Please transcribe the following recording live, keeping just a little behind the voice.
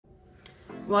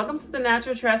Welcome to the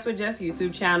Natural Tress with Jess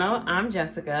YouTube channel. I'm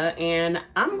Jessica and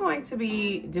I'm going to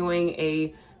be doing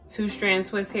a two-strand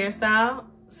twist hairstyle.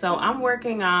 So I'm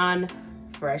working on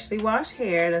freshly washed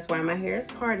hair. That's why my hair is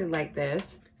parted like this.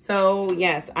 So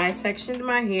yes, I sectioned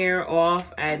my hair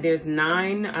off. There's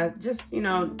 9. I just,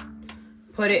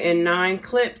 put it in 9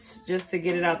 clips just to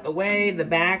get it out the way. The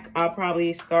back, I'll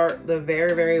probably start the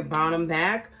very, very bottom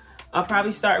back. I'll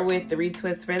probably start with the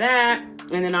retwist for that,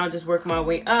 and then I'll just work my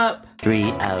way up. 3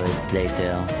 hours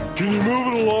later. Can you move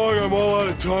it along? I'm all out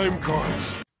of time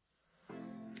cards.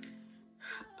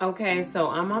 Okay, so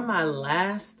I'm on my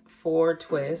last 4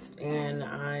 twists, and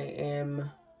I am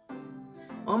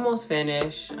almost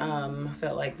finished. I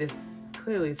felt like this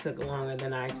clearly took longer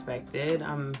than I expected.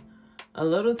 I'm a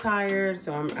little tired,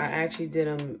 so I actually did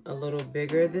them a little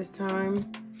bigger this time.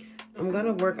 I'm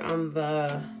gonna work on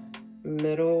the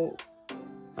middle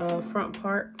front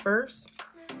part first,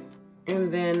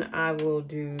 and then I will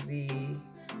do the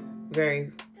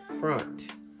very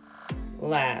front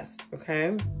last.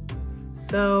 Okay,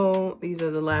 so these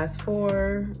are the last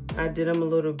 4. I did them a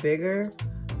little bigger,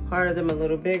 part of them a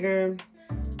little bigger,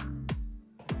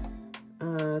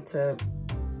 to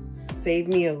save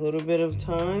me a little bit of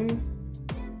time.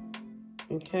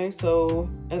 Okay, so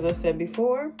as I said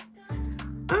before,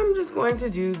 I'm just going to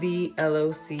do the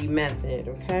LOC method,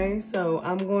 okay? So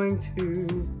I'm going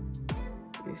to,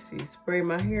 spray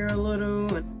my hair a little.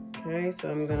 Okay,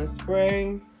 so I'm gonna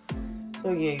spray.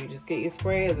 So yeah, you just get your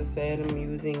spray. As I said, I'm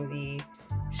using the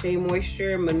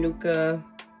SheaMoisture, Manuka,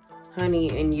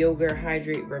 Honey, and Yogurt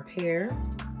Hydrate Repair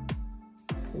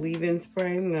leave-in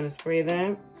spray. I'm gonna spray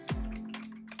that.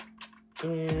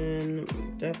 And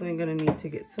I'm definitely gonna need to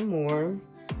get some more.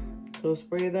 So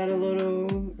spray that a little,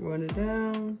 run it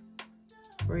down,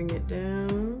 bring it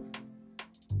down.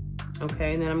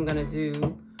 Okay, and then I'm gonna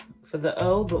do, for the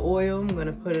oil, I'm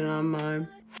gonna put it on my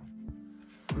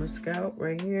scalp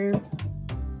right here.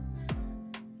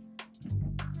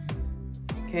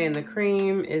 Okay, and the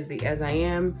cream is the As I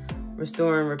Am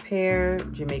Restore and Repair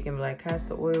Jamaican Black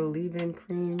Castor Oil Leave-In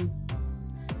Cream.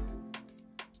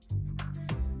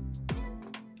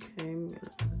 Okay, I'm gonna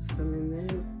put some in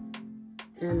there.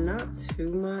 And not too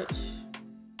much,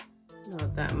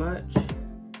 not that much.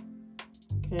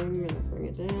 Okay, I'm gonna bring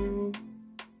it down.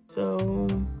 So,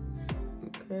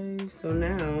 okay, so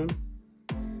now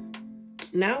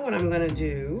what I'm gonna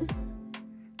do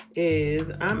is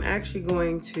I'm actually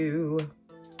going to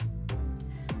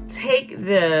take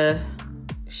the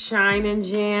Shine and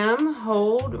Jam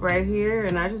hold right here,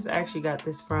 and I just actually got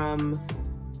this from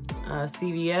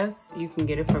CVS. You can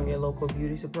get it from your local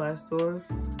beauty supply store.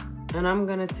 And I'm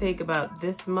gonna take about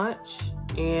this much,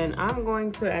 and I'm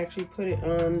going to actually put it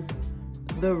on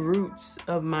the roots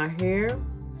of my hair.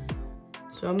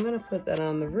 So I'm gonna put that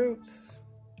on the roots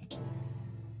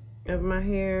of my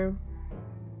hair,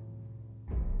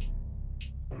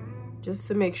 just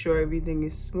to make sure everything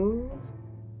is smooth.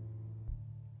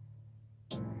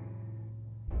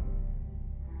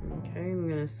 Okay, I'm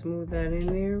gonna smooth that in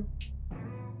there.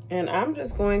 And I'm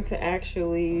just going to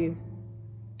actually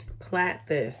plait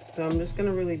this. So I'm just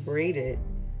gonna really braid it.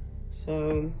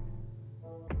 So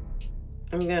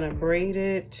I'm gonna braid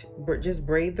it, just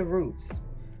braid the roots.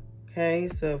 Okay,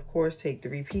 so of course take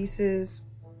 3 pieces,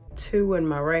 2 in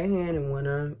my right hand and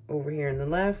 1 over here in the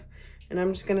left. And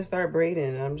I'm just gonna start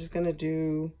braiding. I'm just gonna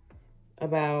do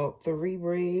about 3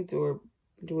 braids, or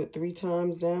do it 3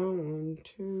 times down. 1,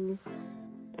 2,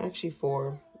 actually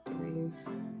 4, 3,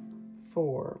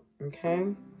 4, okay?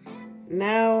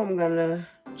 Now I'm gonna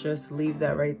just leave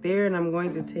that right there, and I'm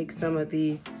going to take some of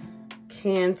the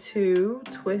Cantu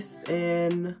Twist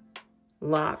and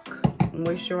Lock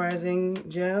moisturizing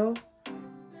gel,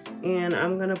 and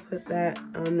I'm gonna put that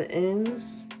on the ends.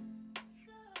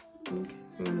 Okay,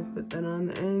 I'm gonna put that on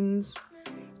the ends.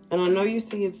 And I know you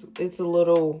see it's a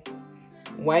little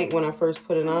white when I first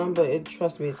put it on, but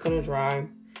trust me, it's gonna dry.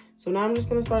 So now I'm just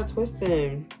gonna start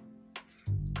twisting.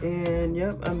 And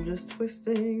yep, I'm just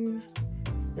twisting.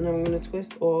 And I'm gonna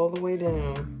twist all the way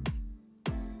down.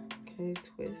 Okay,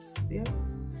 twist, yep.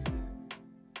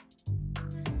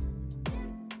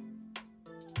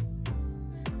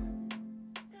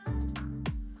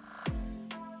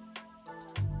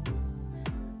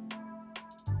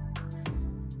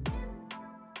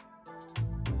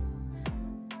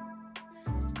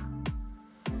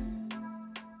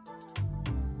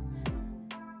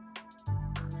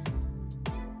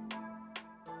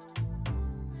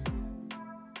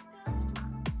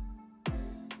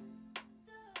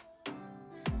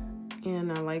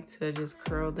 And I like to just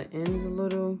curl the ends a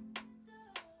little.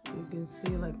 You can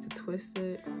see I like to twist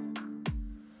it.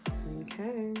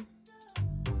 Okay.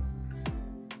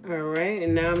 All right,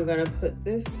 and now I'm gonna put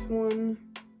this one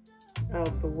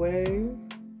out the way.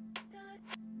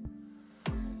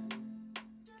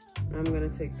 I'm gonna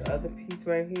take the other piece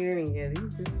right here, and yeah,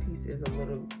 this piece is a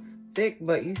little thick,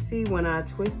 but you see when I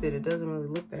twist it, it doesn't really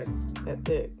look that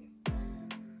thick.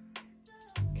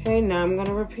 Okay, now I'm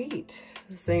gonna repeat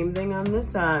the same thing on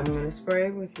this side. I'm gonna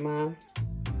spray with my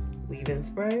leave-in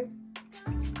spray.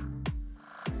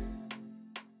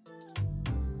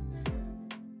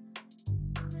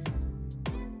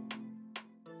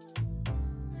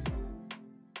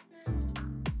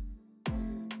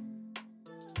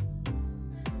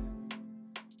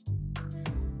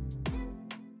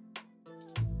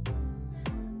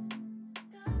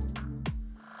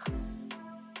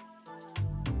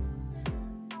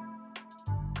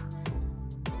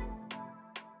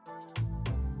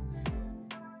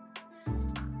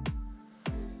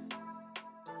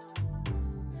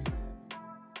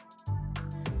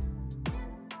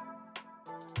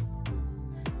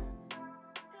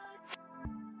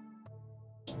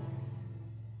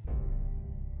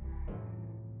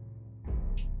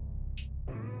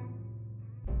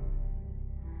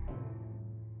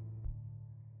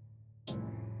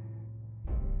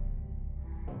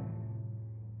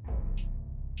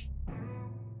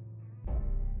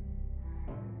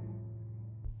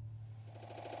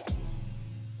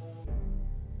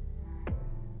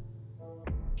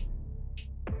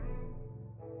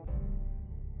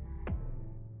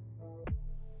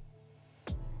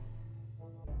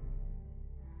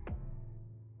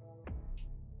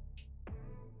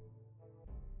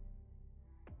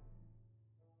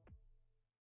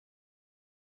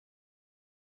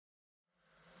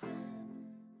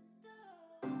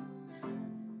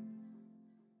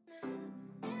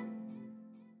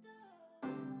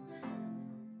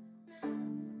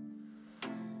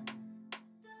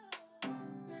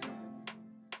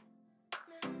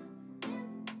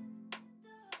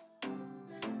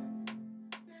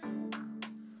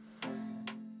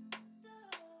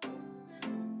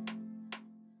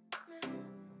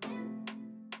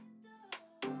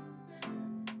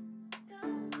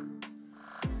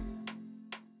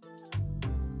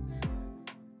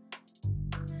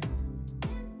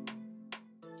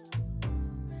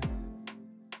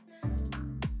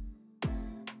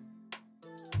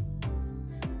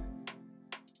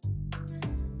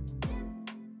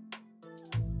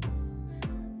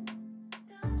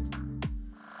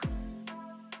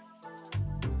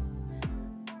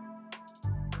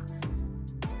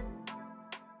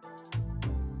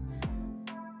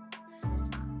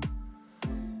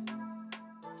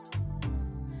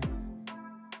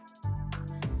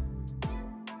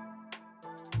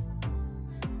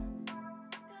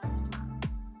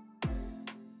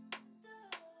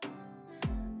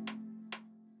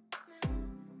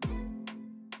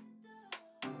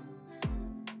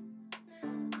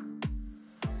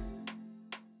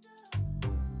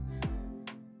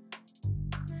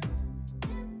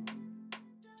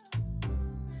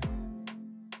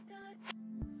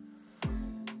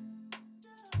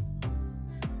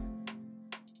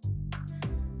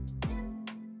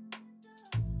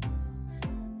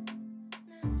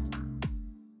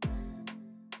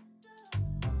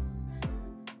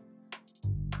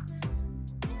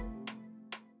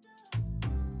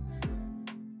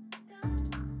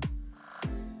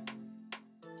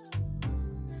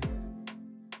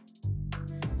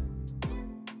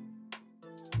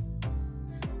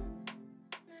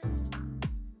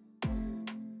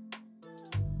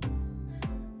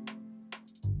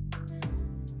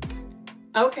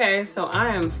 Okay, so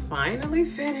I am finally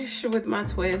finished with my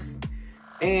twist,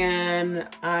 and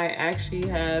I actually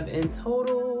have in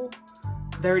total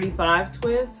 35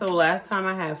 twists. So last time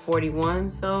I had 41,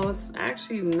 so it's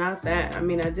actually not that. I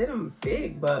mean, I did them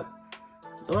big, but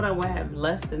I thought I would have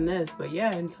less than this. But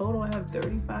yeah, in total I have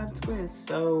 35 twists.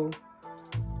 So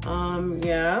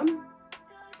yeah,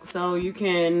 so you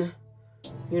can,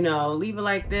 you know, leave it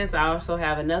like this. I also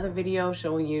have another video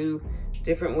showing you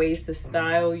different ways to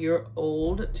style your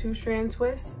old two-strand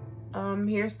twist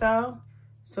hairstyle.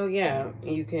 So yeah,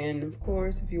 you can, of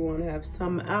course, if you want to have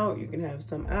some out, you can have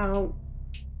some out.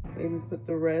 Maybe put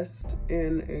the rest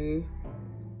in a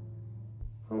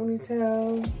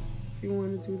ponytail if you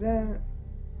want to do that.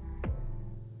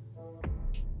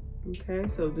 Okay,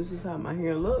 so this is how my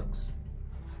hair looks.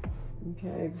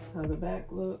 Okay, this is how the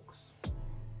back looks.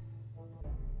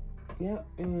 Yep,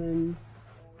 and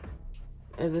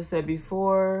as I said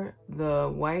before, the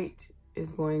white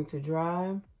is going to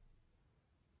dry.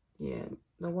 Yeah,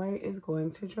 the white is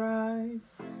going to dry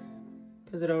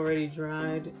because it already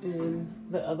dried in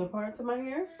the other parts of my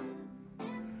hair.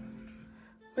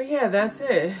 But yeah, that's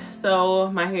it.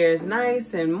 So my hair is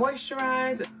nice and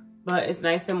moisturized, but it's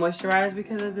nice and moisturized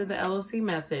because I did the LOC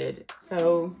method.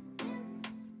 So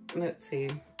let's see.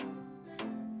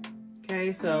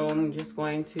 Okay, so I'm just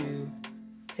going to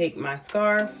take my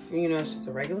scarf. You know, it's just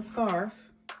a regular scarf.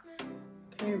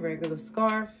 Okay, regular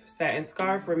scarf, satin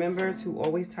scarf. Remember to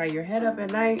always tie your head up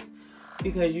at night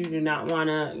because you do not want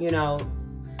to, you know,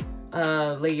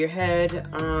 lay your head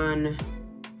on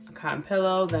a cotton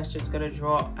pillow. That's just going to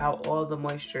draw out all the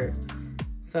moisture.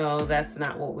 So that's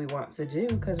not what we want to do,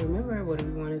 because remember, what do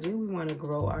we want to do? We want to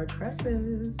grow our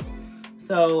tresses.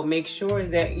 So make sure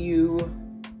that you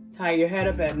tie your head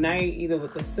up at night, either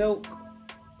with a silk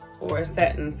or a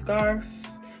satin scarf.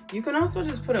 You can also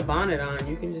just put a bonnet on.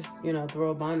 You can just, you know,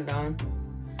 throw a bonnet on.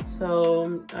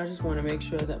 So I just want to make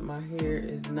sure that my hair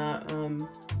is not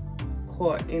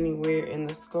caught anywhere in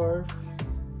the scarf.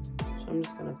 So I'm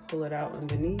just going to pull it out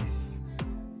underneath.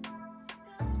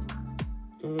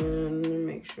 And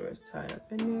make sure it's tied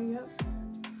up in there, yep.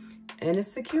 And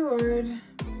it's secured,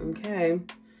 okay.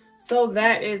 So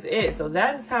that is it. So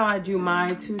that is how I do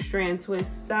my 2-strand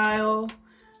twist style.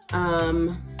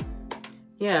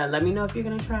 Yeah, let me know if you're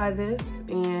gonna try this,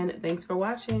 and thanks for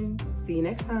watching. See you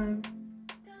next time.